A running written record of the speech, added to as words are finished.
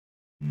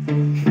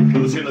I'm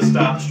just gonna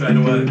start straight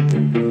away.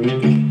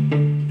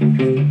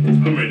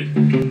 I'm ready.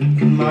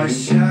 My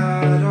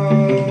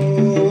shadows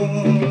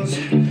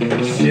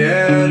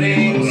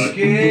shedding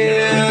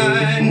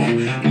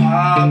skin.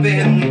 I've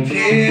been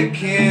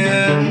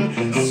picking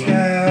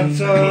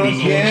scabs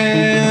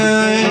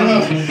again.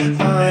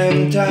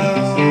 I'm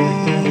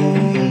down,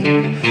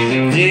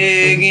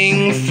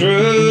 digging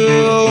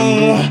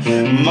through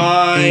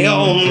my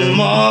own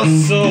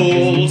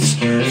muscles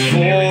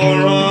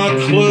for a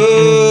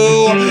clue.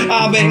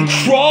 I've been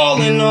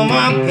crawling on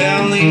my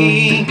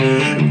belly,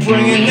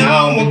 bringing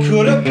out what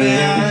could have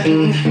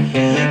been.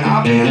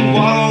 I've been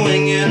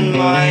wallowing in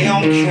my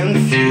own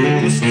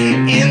confused,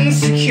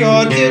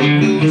 insecure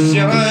delusions.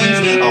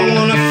 I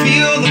wanna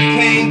feel the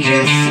pain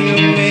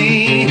consume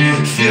me,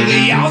 feel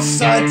the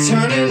outside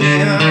turning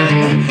in.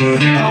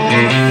 I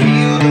wanna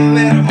feel the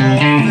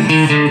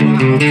metamorphosis around.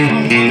 I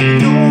wanna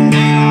know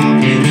what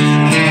I've been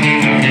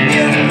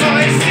in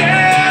my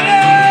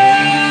shadow,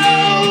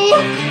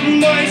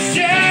 my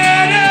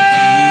shadow.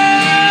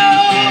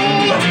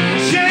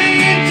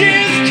 Change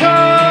is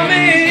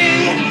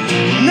coming,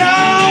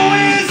 now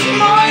is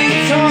my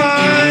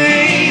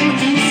time.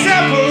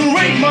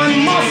 Separate my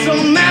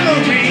muscle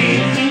memory.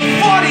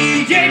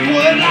 48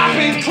 what I've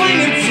been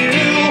clinging to,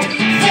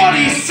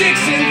 46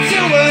 and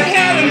two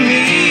ahead of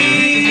me.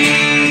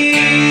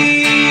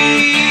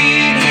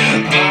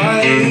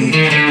 I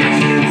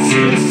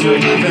choose to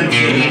live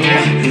into,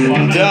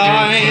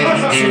 die,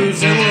 choose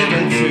to live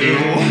into,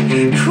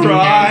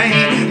 cry,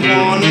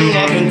 want and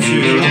love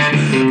into,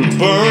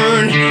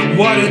 burn,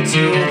 what it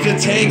do to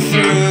take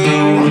through.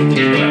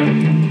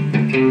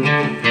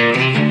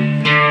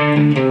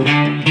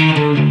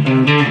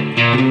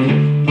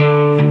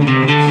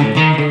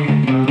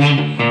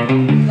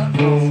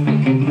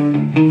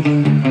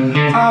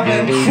 I've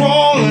been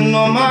crawling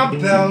on my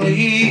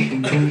belly,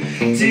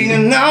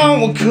 digging out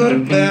what could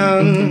have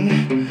been.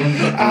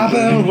 I've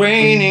been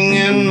reigning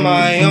in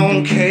my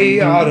own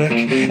chaotic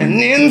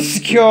and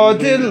insecure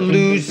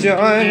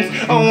delusions.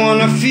 I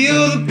wanna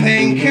feel the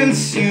pain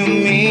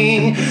consume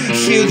me,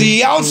 feel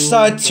the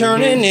outside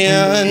turning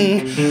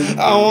in.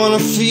 I wanna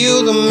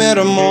feel the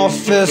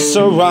metamorphosis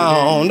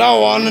around. I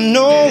wanna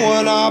know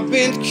what I've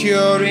been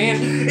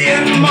curing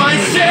in my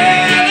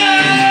shadow.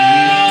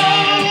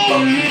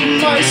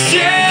 My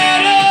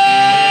shadow,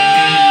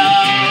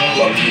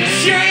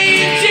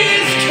 change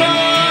is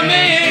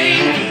coming,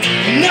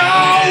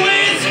 now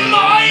is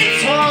my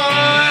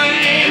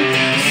time.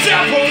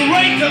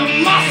 Separate the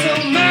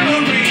muscle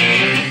memory,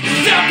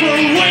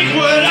 separate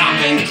what I've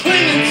been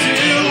clinging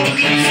to.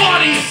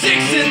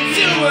 46 and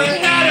two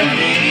ahead of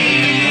me.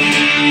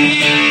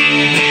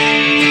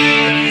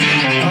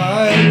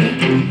 I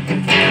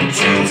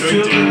choose to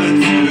live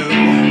into,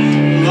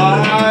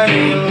 lie,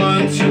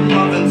 learn to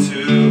love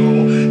into,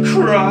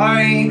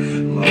 cry,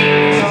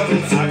 love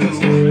and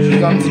to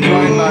come to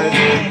my life.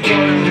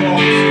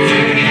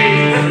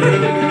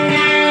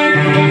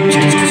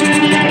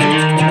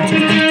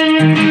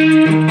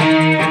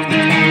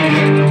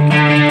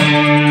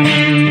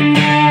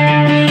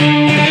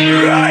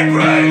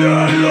 Right, I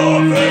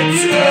love it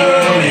too.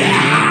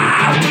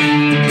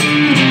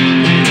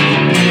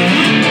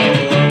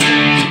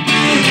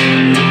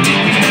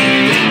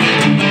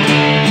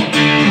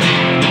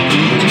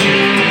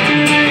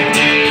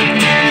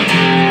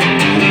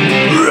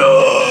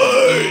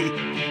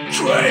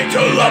 Trying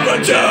to love her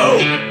too.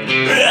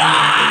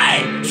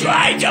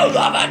 Trying to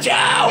love her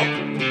too.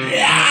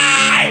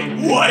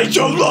 Way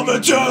to love her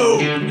too.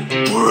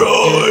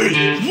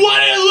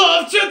 What